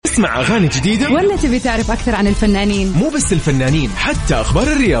تسمع أغاني جديدة ولا تبي تعرف أكثر عن الفنانين؟ مو بس الفنانين، حتى أخبار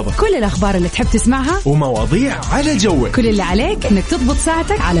الرياضة، كل الأخبار اللي تحب تسمعها ومواضيع على جوك. كل اللي عليك إنك تضبط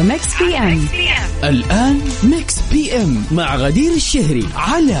ساعتك على ميكس بي ام. الآن ميكس بي ام مع غدير الشهري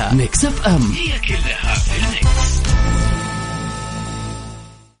على ميكس اف ام. هي كلها في الميكس.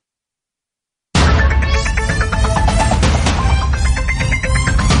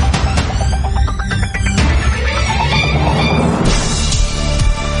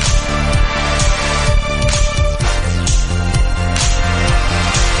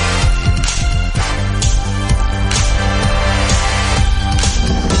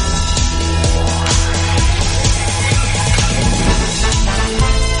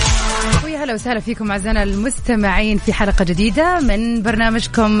 وسهلا فيكم أعزائنا المستمعين في حلقة جديدة من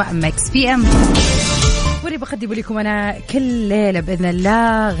برنامجكم ميكس بي ام، واللي بقدم لكم أنا كل ليلة بإذن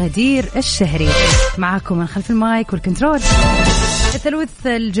الله غدير الشهري، معاكم من خلف المايك والكنترول. الثلوث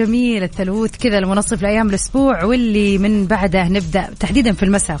الجميل، الثلوث كذا المنصف لأيام الأسبوع، واللي من بعده نبدأ تحديدا في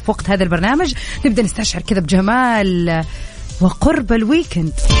المساء في وقت هذا البرنامج نبدأ نستشعر كذا بجمال وقرب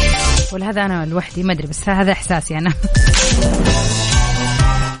الويكند. ولهذا أنا لوحدي ما أدري، بس هذا إحساسي أنا.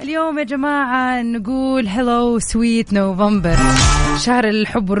 اليوم يا جماعة نقول هلو سويت نوفمبر، شهر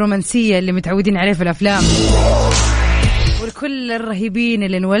الحب والرومانسية اللي متعودين عليه في الأفلام، والكل الرهيبين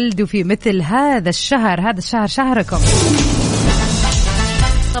اللي انولدوا في مثل هذا الشهر. هذا الشهر شهركم.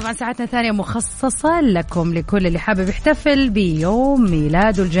 طبعا ساعتنا ثانية مخصصة لكم، لكل اللي حابب يحتفل بيوم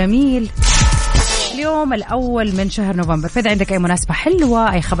ميلاده الجميل اليوم الأول من شهر نوفمبر. فإذا عندك أي مناسبة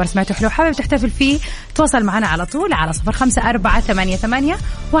حلوة، أي خبر سمعته حلو حابب تحتفل فيه، تواصل معنا على طول على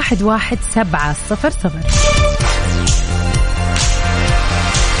 0548811700.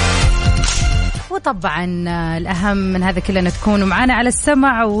 وطبعا الأهم من هذا كله أن تكونوا معنا على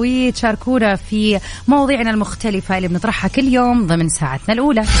السمع وتشاركونا في مواضيعنا المختلفة اللي بنطرحها كل يوم ضمن ساعتنا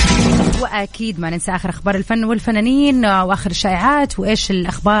الأولى. وأكيد ما ننسى آخر أخبار الفن والفنانين وآخر الشائعات وإيش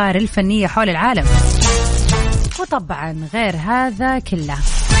الأخبار الفنية حول العالم. وطبعا غير هذا كله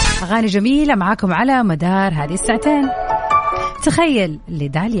أغاني جميلة معاكم على مدار هذه الساعتين. تخيل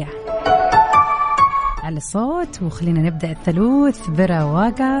لداليا على الصوت، وخلينا نبدأ الثلوث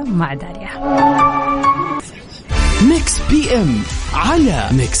برواقة مع داليا. ميكس بي ام على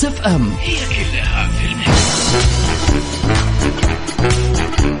ميكس اف ام. هي كلها في الميكس.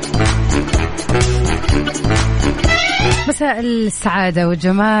 مساء السعادة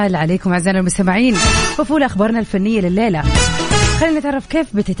والجمال عليكم أعزائنا المستمعين، وفول أخبارنا الفنية لليلة. خلينا نتعرف كيف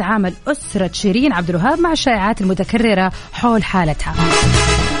بتتعامل أسرة شيرين عبد الوهاب مع الشائعات المتكررة حول حالتها.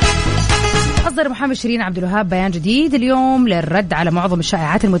 أصدر محامي شيرين عبد الوهاب بيان جديد اليوم للرد على معظم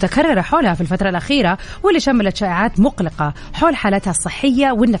الشائعات المتكررة حولها في الفترة الأخيرة، واللي شملت شائعات مقلقة حول حالتها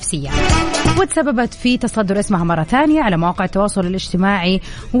الصحية والنفسية، وتسببت في تصدر اسمها مرة ثانية على مواقع التواصل الاجتماعي،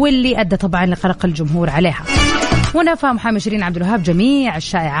 واللي أدى طبعا لقلق الجمهور عليها. ونفى محامي شيرين عبد الوهاب جميع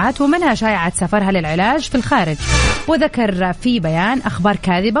الشائعات، ومنها شائعة سفرها للعلاج في الخارج، وذكر في بيان أخبار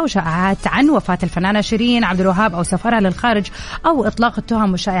كاذبة وشائعات عن وفاة الفنانة شيرين عبد الوهاب أو سفرها للخارج أو إطلاق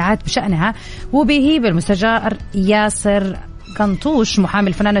التهم والشائعات بشأنها. وبيهيب المستشار ياسر قنطوش محامي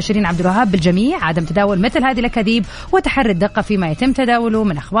الفنانة شيرين عبد الوهاب بالجميع عدم تداول مثل هذه الأكاذيب وتحري الدقة فيما يتم تداوله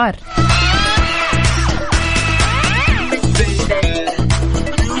من أخبار.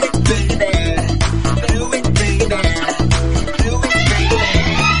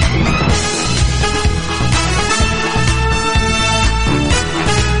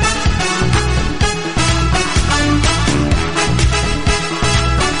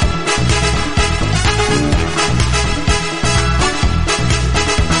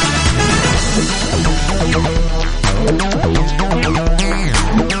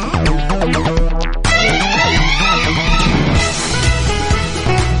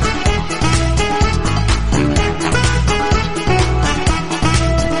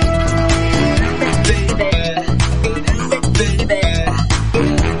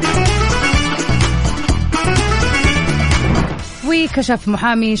 كشف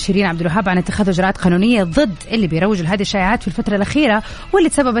محامي شيرين عبد الوهاب عن اتخاذ إجراءات قانونية ضد اللي بيروج لهذه الشائعات في الفترة الأخيرة، واللي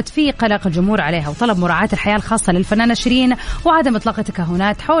تسببت في قلق الجمهور عليها، وطلب مراعاة الحياة الخاصة للفنانة شيرين وعدم إطلاق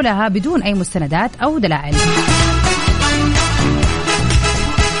تكهنات حولها بدون أي مستندات أو دلائل.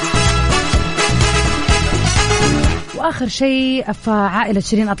 وآخر شيء فعائلة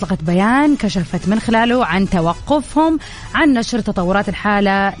شيرين أطلقت بيان كشفت من خلاله عن توقفهم عن نشر تطورات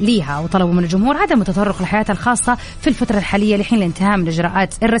الحالة ليها، وطلبوا من الجمهور عدم التطرق لحياتها الخاصة في الفترة الحالية لحين الانتهاء من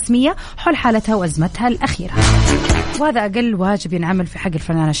الإجراءات الرسمية حول حالتها وأزمتها الأخيرة. وهذا أقل واجب ينعمل في حق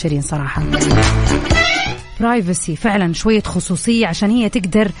الفنانة شيرين صراحة. برايفسي فعلا، شوية خصوصية عشان هي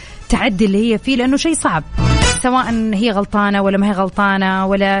تقدر تعدي اللي هي فيه، لأنه شيء صعب سواء هي غلطانة ولا ما هي غلطانة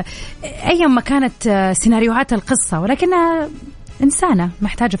ولا أي ما كانت سيناريوهات القصة، ولكنها إنسانة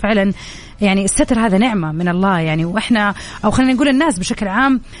محتاجة فعلا يعني الستر هذا نعمة من الله يعني، وإحنا أو خلينا نقول الناس بشكل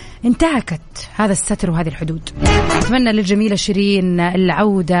عام انتهكت هذا الستر وهذه الحدود. أتمنى للجميلة شيرين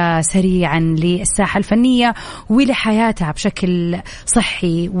العودة سريعا للساحة الفنية ولحياتها بشكل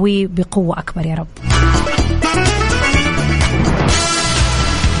صحي وبقوة أكبر يا رب.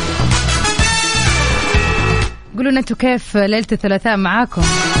 قولوا أنتوا كيف ليلة الثلاثاء معاكم؟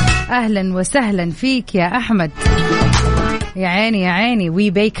 أهلا وسهلا فيك يا أحمد. يا عيني يا عيني، وي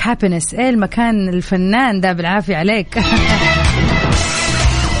بيك هابينس. إيه المكان الفنان ده بالعافية عليك.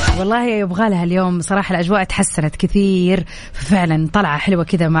 والله يبغى لها اليوم صراحة، الأجواء تحسنت كثير، فعلا طلعة حلوة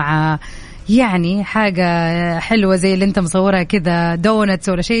كذا مع يعني حاجة حلوة زي اللي انت مصورها كذا، دونتس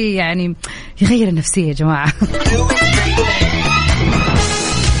ولا شيء يعني يغير النفسية يا جماعة.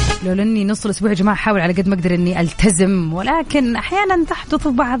 لو لاني نص الأسبوع يا جماعة حاول على قد ما أقدر أني ألتزم، ولكن أحيانا تحدث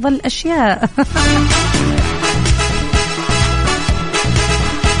بعض الأشياء.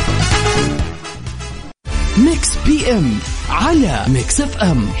 ميكس بي ام على ميكس اف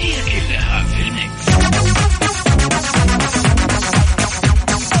ام، هي كلها في الميكس.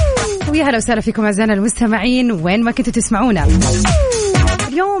 ويا هلا وسهلا فيكم أعزائنا المستمعين وين ما كنتوا تسمعونا.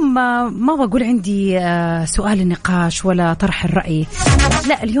 اليوم ما بقول عندي سؤال النقاش ولا طرح الرأي،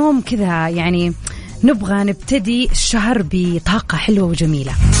 لا اليوم كذا يعني نبغى نبتدي الشهر بطاقة حلوة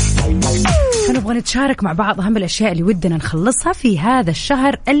وجميلة، فنبغى نتشارك مع بعض أهم الأشياء اللي ودنا نخلصها في هذا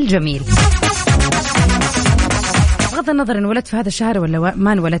الشهر الجميل. بغض النظر إن ولدت في هذا الشهر ولا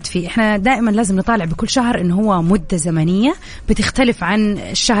ما انولدت فيه، إحنا دائما لازم نطالع بكل شهر إنه هو مدة زمنية بتختلف عن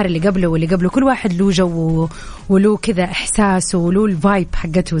الشهر اللي قبله واللي قبله، كل واحد له جو وله كذا إحساسه وله الفايب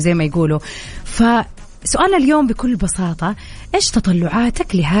حقته زي ما يقولوا. فسؤالنا اليوم بكل بساطة، إيش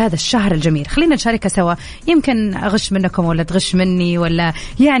تطلعاتك لهذا الشهر الجميل؟ خلينا نشاركها سوا، يمكن أغش منكم ولا تغش مني، ولا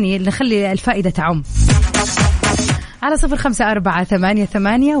يعني نخلي الفائدة تعم. على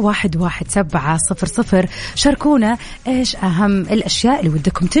 0548811700 شاركونا إيش أهم الأشياء اللي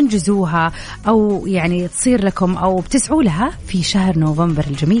ودكم تنجزوها أو يعني تصير لكم أو بتسعوا لها في شهر نوفمبر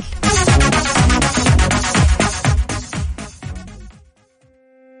الجميل.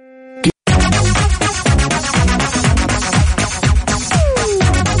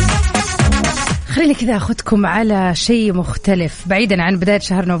 خليني كذا أخذكم على شيء مختلف بعيدا عن بداية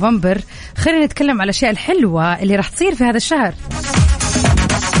شهر نوفمبر. خلينا نتكلم على الأشياء الحلوة اللي راح تصير في هذا الشهر.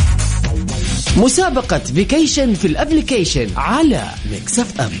 مسابقة فيكيشن في الابليكيشن على ميكس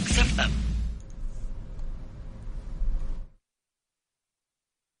اف ام.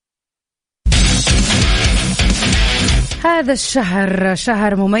 هذا الشهر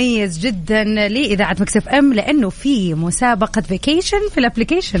شهر مميز جدا لإذاعة ميكس اف ام، لأنه في مسابقة فيكيشن في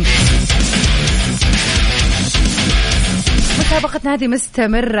الابليكيشن. مسابقتنا هذه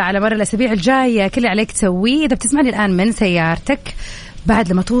مستمرة على مر الأسابيع الجاية. كل اللي عليك تسويه إذا بتسمعني الآن من سيارتك،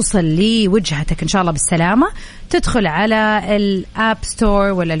 بعد لما توصل لوجهتك إن شاء الله بالسلامة، تدخل على الاب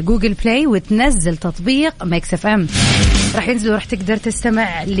ستور ولا الجوجل بلاي وتنزل تطبيق ميكس اف ام. راح ينزل وراح تقدر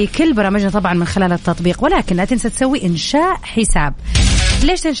تستمع لكل برامجنا طبعا من خلال التطبيق، ولكن لا تنسى تسوي إنشاء حساب.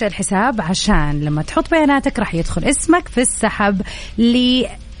 ليش تنشأ الحساب؟ عشان لما تحط بياناتك راح يدخل اسمك في السحب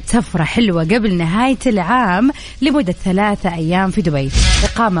سفرة حلوة قبل نهاية العام لمدة 3 أيام في دبي،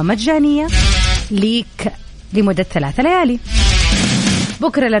 إقامة مجانية ليك لمدة 3 ليالي.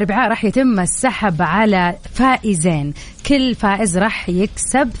 بكرة الأربعاء راح يتم السحب على فائزين، كل فائز راح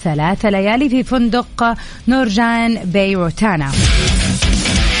يكسب 3 ليالي في فندق نورجان باي روتانا.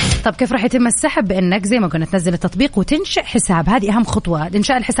 طب كيف راح يتم السحب؟ بأنك زي ما قلنا تنزل التطبيق وتنشئ حساب. هذه أهم خطوة.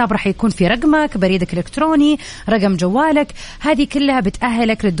 إنشاء الحساب راح يكون في رقمك، بريدك الإلكتروني، رقم جوالك، هذه كلها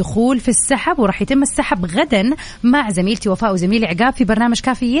بتأهلك للدخول في السحب. وراح يتم السحب غدا مع زميلتي وفاء وزميلي عقاب في برنامج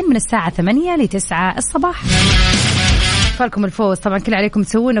كافيين من الساعة 8 ل 9 الصباح. فالكم الفوز. طبعا كل عليكم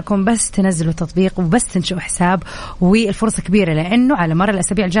تسوونكم بس تنزلوا التطبيق وبس تنشئوا حساب، والفرصة كبيرة لأنه على مر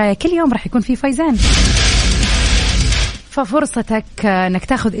الأسابيع الجاية كل يوم راح يكون في فايزان. ففرصتك انك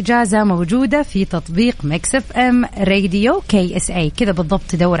تاخذ اجازه موجوده في تطبيق ميكس اف ام راديو KSA، كذا بالضبط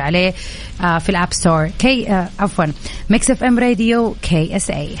تدور عليه في الاب ستور عفوا ميكس اف ام راديو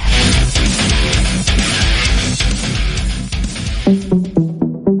KSA.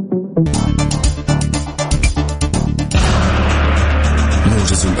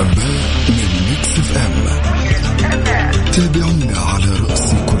 موجز الانباء من ميكس اف ام، تابعونا على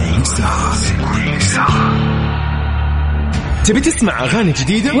رأس كل ساعة. تبي تسمع أغاني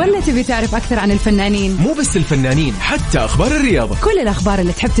جديدة؟ ولا تبي تعرف أكثر عن الفنانين؟ مو بس الفنانين، حتى أخبار الرياضة، كل الأخبار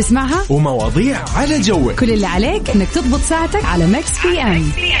اللي تحب تسمعها ومواضيع على جوك. كل اللي عليك إنك تضبط ساعتك على ميكس بي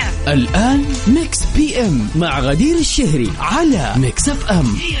ام. الآن ميكس بي ام مع غدير الشهري على ميكس اف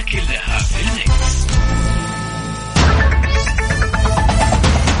ام. هي كلها في الميكس.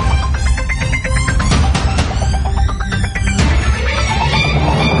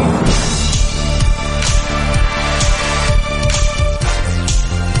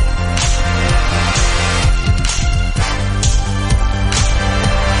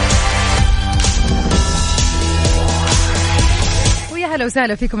 أهلا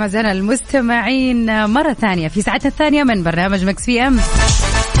وسهلا فيكم أعزائنا المستمعين مرة ثانية في ساعتنا الثانية من برنامج ميكس بي ام. إن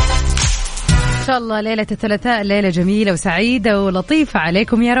شاء الله ليلة الثلاثاء ليلة جميلة وسعيدة ولطيفة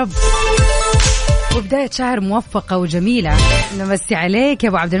عليكم يا رب، وبداية شهر موفقة وجميلة. نمسي عليك يا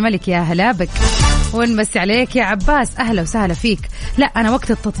أبو عبد الملك، يا هلا بك، ونمسي عليك يا عباس، أهلا وسهلا فيك. لا أنا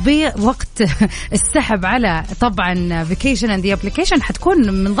وقت التطبيق، وقت السحب على طبعا فيكيشن اند ذا ابلكيشن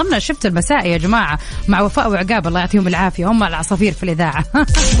حتكون من ضمن شفت المساء يا جماعة مع وفاء وعقاب الله يعطيهم العافية، هم العصافير في الإذاعة.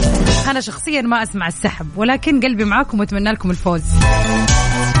 أنا شخصيا ما أسمع السحب، ولكن قلبي معاكم وأتمنى لكم الفوز.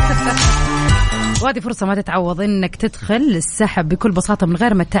 وهذه فرصة ما تتعوض إنك تدخل السحب بكل بساطة من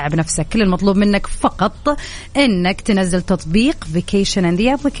غير ما تتعب نفسك. كل المطلوب منك فقط إنك تنزل تطبيق Vacation and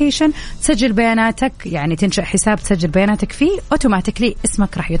the Application، تسجل بياناتك، يعني تنشأ حساب تسجل بياناتك فيه، أوتوماتيكلي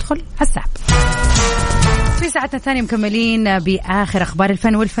اسمك راح يدخل السحب. في ساعتنا الثانية مكملين بآخر أخبار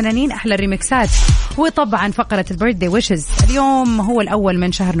الفن والفنانين، أحلى الريمكسات، وطبعا فقرة البيرثدي ويشز. اليوم هو الأول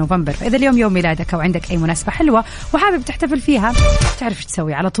من شهر نوفمبر، فإذا اليوم يوم ميلادك أو عندك أي مناسبة حلوة وحابب تحتفل فيها، تعرف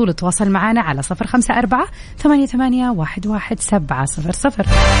تسوي على طول تواصل معنا على 0548811700.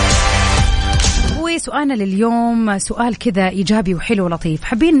 وسؤالنا لليوم سؤال كذا إيجابي وحلو ولطيف،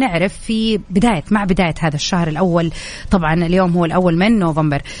 حابين نعرف في بداية هذا الشهر الأول، طبعا اليوم هو الأول من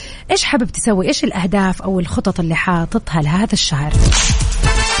نوفمبر، إيش حابب تسوي؟ إيش الأهداف أو الخطط اللي حاططها لهذا الشهر؟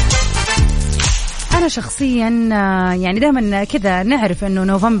 أنا شخصيا يعني دائما كذا نعرف أنه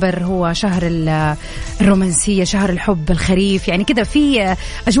نوفمبر هو شهر الرومانسية، شهر الحب، الخريف، يعني كذا في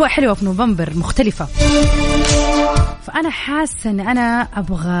أجواء حلوة في نوفمبر مختلفة. فأنا حاسة أن أنا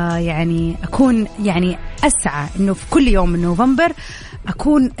أبغى يعني أكون يعني أسعى أنه في كل يوم من نوفمبر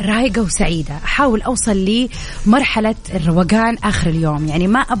أكون رايقة وسعيدة، أحاول أوصل لمرحلة الروقان آخر اليوم، يعني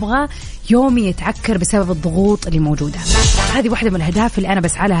ما أبغى يومي يتعكر بسبب الضغوط اللي موجودة. هذه واحدة من الأهداف اللي أنا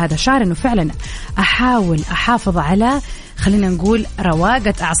بسعى لها هذا الشهر، أنه فعلا أحاول أحافظ على خلينا نقول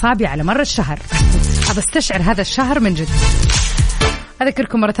رواقة أعصابي على مر الشهر. أبى استشعر هذا الشهر من جد.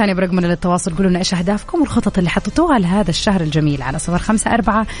 أذكركم مرة ثانية برقمنا للتواصل، قولوا لنا إيش أهدافكم والخطط اللي حطيتوها لهذا الشهر الجميل على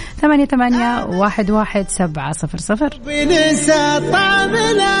 0548811700. بننسى طعم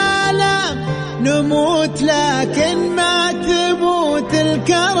الألم، نموت لكن ما تموت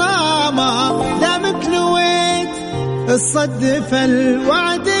الكرامة، دامك نويت الصدف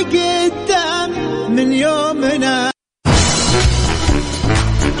الوعد قدام من يومنا.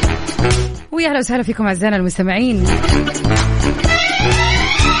 ويا أهلا وسهلا فيكم أعزائنا المستمعين،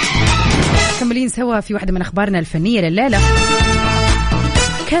 مكملين سوا في واحدة من أخبارنا الفنية لليلة.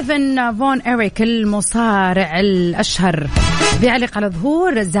 كيفن فون إريك المصارع الأشهر بيعلق على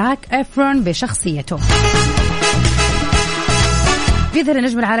ظهور زاك إفرون بشخصيته. بيظهر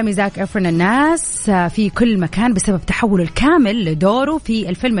النجم العالمي زاك إفرون الناس في كل مكان بسبب تحوله الكامل لدوره في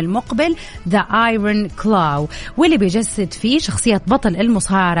الفيلم المقبل The Iron Claw، واللي بيجسد فيه شخصية بطل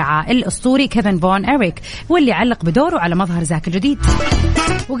المصارعة الأسطوري كيفن فون إريك، واللي علق بدوره على مظهر زاك الجديد.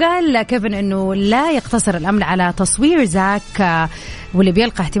 وقال كيفن أنه لا يقتصر الأمر على تصوير زاك واللي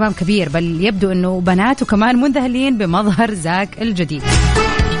بيلقى اهتمام كبير، بل يبدو أنه بناته كمان منذهلين بمظهر زاك الجديد.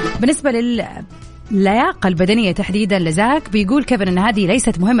 بالنسبة اللياقة البدنية تحديدا لزاك، بيقول كيفن أن هذه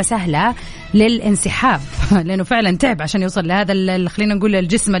ليست مهمة سهلة للانسحاب، لأنه فعلا تعب عشان يوصل لهذا خلينا نقول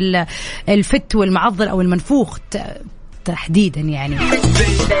الجسم الفت والمعضل أو المنفوخ تحديدا يعني.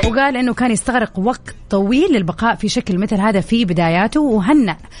 وقال أنه كان يستغرق وقت طويل للبقاء في شكل مثل هذا في بداياته،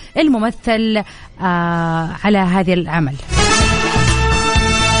 وهنأ الممثل على هذا العمل.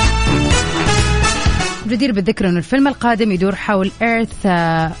 جدير بالذكر أنه الفيلم القادم يدور حول إيرث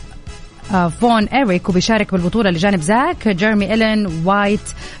فون إريك، وبيشارك بالبطولة لجانب زاك جيرمي إلين وايت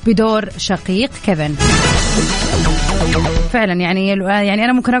بدور شقيق كيفن. فعلا يعني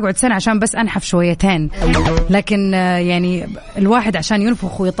أنا ممكن أقعد سنة عشان بس أنحف شويتين، لكن يعني الواحد عشان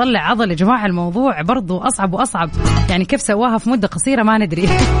ينفخ ويطلع عضل يا جماعة الموضوع برضو أصعب وأصعب، يعني كيف سواها في مدة قصيرة ما ندري.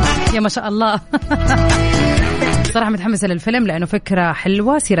 يا ما شاء الله. صراحة متحمسة للفيلم لأنه فكرة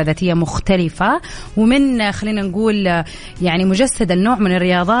حلوة، سيرة ذاتية مختلفة، ومن خلينا نقول يعني مجسد النوع من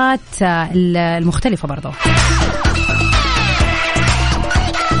الرياضات المختلفة برضو.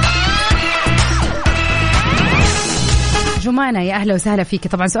 جمانة يا أهلا وسهلا فيك.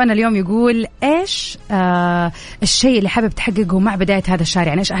 طبعا سؤالنا اليوم يقول إيش الشيء اللي حابب تحققه مع بداية هذا الشهر؟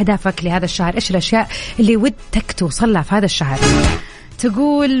 يعني إيش أهدافك لهذا الشهر؟ إيش الأشياء اللي ودك توصلها في هذا الشهر؟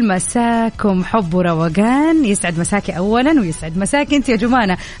 تقول مساكم حب وروقان. يسعد مساكي أولا ويسعد مساكي أنت يا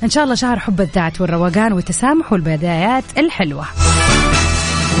جمانة. إن شاء الله شهر حب الذات والروقان والتسامح والبدايات الحلوة.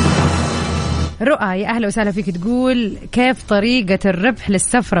 رؤى يا أهلا وسهلا فيك. تقول كيف طريقة الربح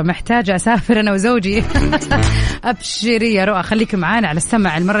للسفرة؟ محتاجة أسافر أنا وزوجي. أبشري يا رؤى، خليك معانا على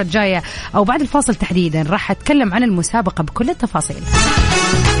السمع المرة الجاية أو بعد الفاصل تحديدا راح أتكلم عن المسابقة بكل التفاصيل.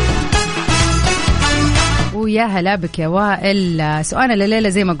 ويا هلا بك يا وائل. سؤالنا الليلة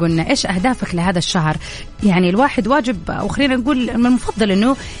زي ما قلنا إيش أهدافك لهذا الشهر؟ يعني الواحد واجب أو خلينا نقول من المفضل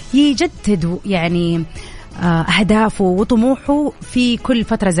أنه يجدد يعني أهدافه وطموحه في كل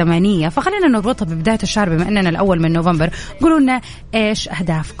فترة زمنية. فخلينا نربطها ببداية الشهر بما أننا الأول من نوفمبر. قولوا لنا إيش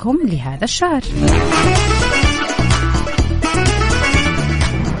أهدافكم لهذا الشهر؟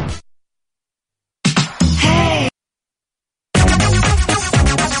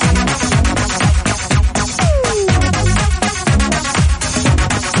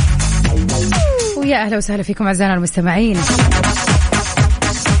 ويا أهلا وسهلا فيكم أعزائنا المستمعين.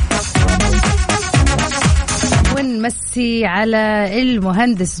 ونمسي على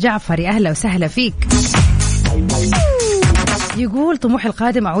المهندس جعفر يا أهلا وسهلا فيك. يقول طموحي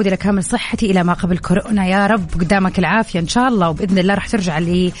القادم أعود إلى كامل صحتي إلى ما قبل كورونا. يا رب قدامك العافية إن شاء الله، وبإذن الله راح ترجع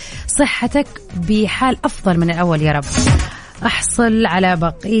لصحتك بحال أفضل من الأول يا رب. أحصل على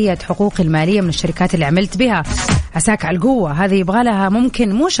بقية حقوقي المالية من الشركات اللي عملت بها. عساك على القوة. هذه يبغى لها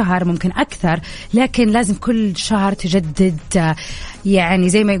ممكن مو شهر ممكن أكثر، لكن لازم كل شهر تجدد يعني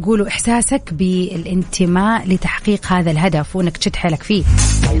زي ما يقولوا إحساسك بالانتماء لتحقيق هذا الهدف وأنك تشد حيلك فيه.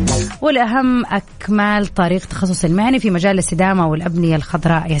 والأهم أكمال طريق تخصص المهني في مجال الاستدامة والأبنية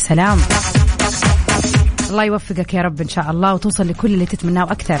الخضراء. يا سلام، الله يوفقك يا رب إن شاء الله وتوصل لكل اللي تتمناه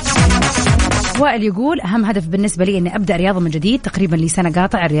أكثر. وائل يقول أهم هدف بالنسبة لي أني أبدأ رياضة من جديد. تقريبا لي سنة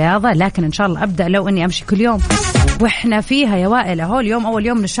قاطع الرياضة، لكن إن شاء الله أبدأ لو أني أمشي كل يوم. وإحنا فيها يا وائل أهو اليوم أول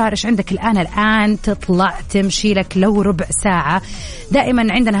يوم من الشهر. إيش عندك الآن تطلع تمشي لك لو ربع ساعة.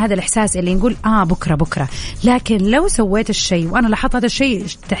 دائما عندنا هذا الإحساس اللي نقول بكرة، لكن لو سويت الشيء، وأنا لاحظت هذا الشيء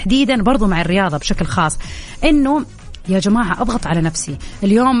تحديدا برضو مع الرياضة بشكل خاص، إنه يا جماعة أضغط على نفسي.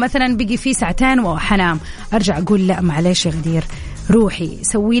 اليوم مثلا بقي فيه ساعتين وحنام، أرجع أقول لا معليش يا غدير، روحي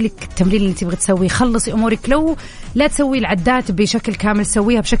سوي لك التمرين اللي تبغي تسويه، خلصي أمورك. لو لا تسوي العدات بشكل كامل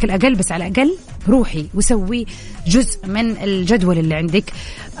سويها بشكل أقل، بس على الأقل روحي وسوي جزء من الجدول اللي عندك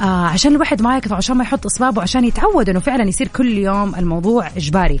عشان الواحد ما يقطع، عشان ما يحط إصبابه، عشان يتعود أنه فعلا يصير كل يوم الموضوع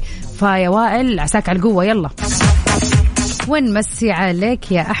إجباري. فيا وائل عساك على القوة. يلا ونمسي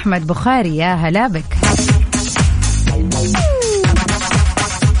عليك يا أحمد بخاري. يا هلا بك.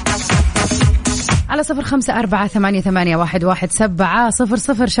 على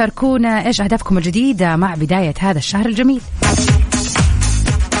 0548811700 شاركونا إيش أهدافكم الجديدة مع بداية هذا الشهر الجميل.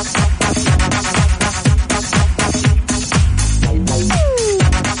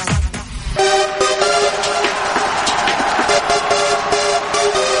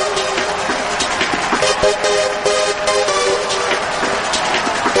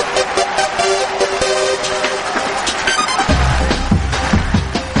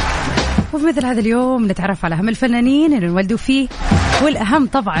 مثل هذا اليوم نتعرف على أهم الفنانين اللي نولدوا فيه، والأهم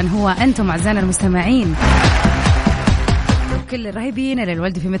طبعا هو أنتم أعزائنا المستمعين كل الرهيبين اللي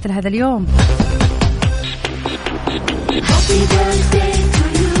نولدوا في مثل هذا اليوم.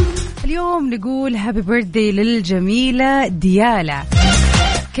 اليوم نقول هابي بيرثدي للجميلة ديالا.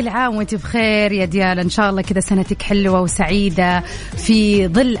 كل عام وانت بخير يا ديالا، إن شاء الله كذا سنتك حلوة وسعيدة في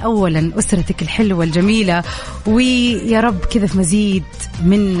ظل أولا أسرتك الحلوة الجميلة، ويا رب كذا في مزيد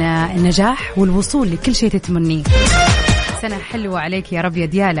من النجاح والوصول لكل شيء تتمنيه. سنة حلوة عليك يا رب يا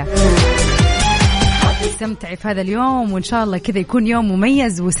ديالا، استمتعي في هذا اليوم وإن شاء الله كذا يكون يوم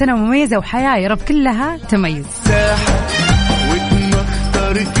مميز وسنة مميزة وحياة يا رب كلها تميز.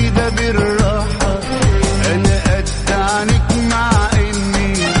 وتمختار كده بالراحة، أنا أتعنك مع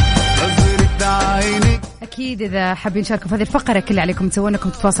أكيد إذا حابين تشاركوا في هذه الفقرة كل عليكم تسوون أنكم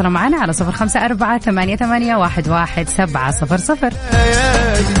تتواصلوا معنا على 0548811700.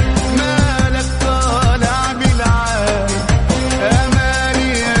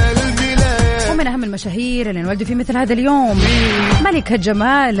 ومن أهم المشاهير اللي انولدوا في مثل هذا اليوم ملكة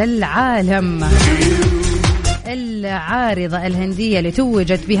جمال العالم، العارضة الهندية اللي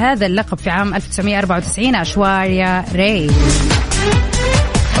توجت بهذا اللقب في عام 1994 أشواريا راي،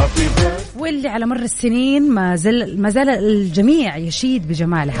 واللي على مر السنين ما زال الجميع يشيد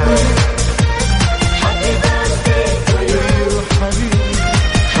بجمالها،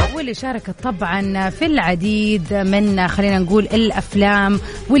 واللي واللي شاركت طبعا في العديد من خلينا نقول الأفلام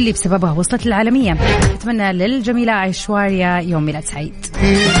واللي بسببها وصلت العالمية. أتمنى للجميلة أيشواريا يوم ميلاد سعيد.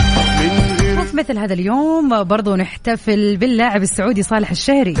 وفي مثل هذا اليوم برضو نحتفل باللاعب السعودي صالح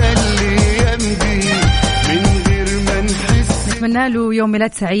الشهري، نتمنى له يوم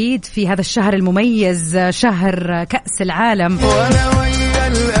ميلاد سعيد في هذا الشهر المميز، شهر كأس العالم.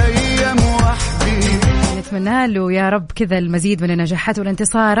 نتمنى له يا رب كذا المزيد من النجاحات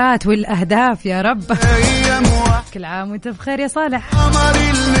والانتصارات والأهداف يا رب. كل عام وانت بخير يا صالح.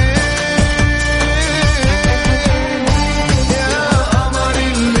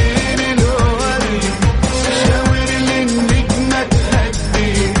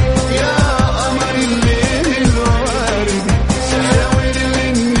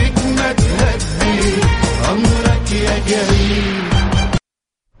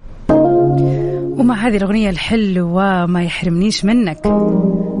 ومع هذه الأغنية الحلوة ما يحرمنيش منك،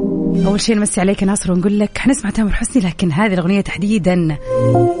 أول شيء نمسي عليك ناصر ونقول لك حنسمع تامر حسني، لكن هذه الأغنية تحديدا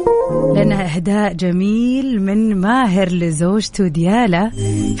لأنها إهداء جميل من ماهر لزوجته ديالا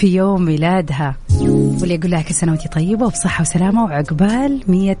في يوم ميلادها، واللي يقول لها كل سنة وانتي طيبة وبصحة وسلامة وعقبال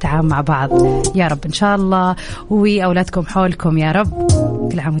 100 عام مع بعض يا رب إن شاء الله، وأولادكم حولكم يا رب.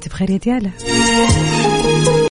 كل عام وانتي بخير يا ديالا.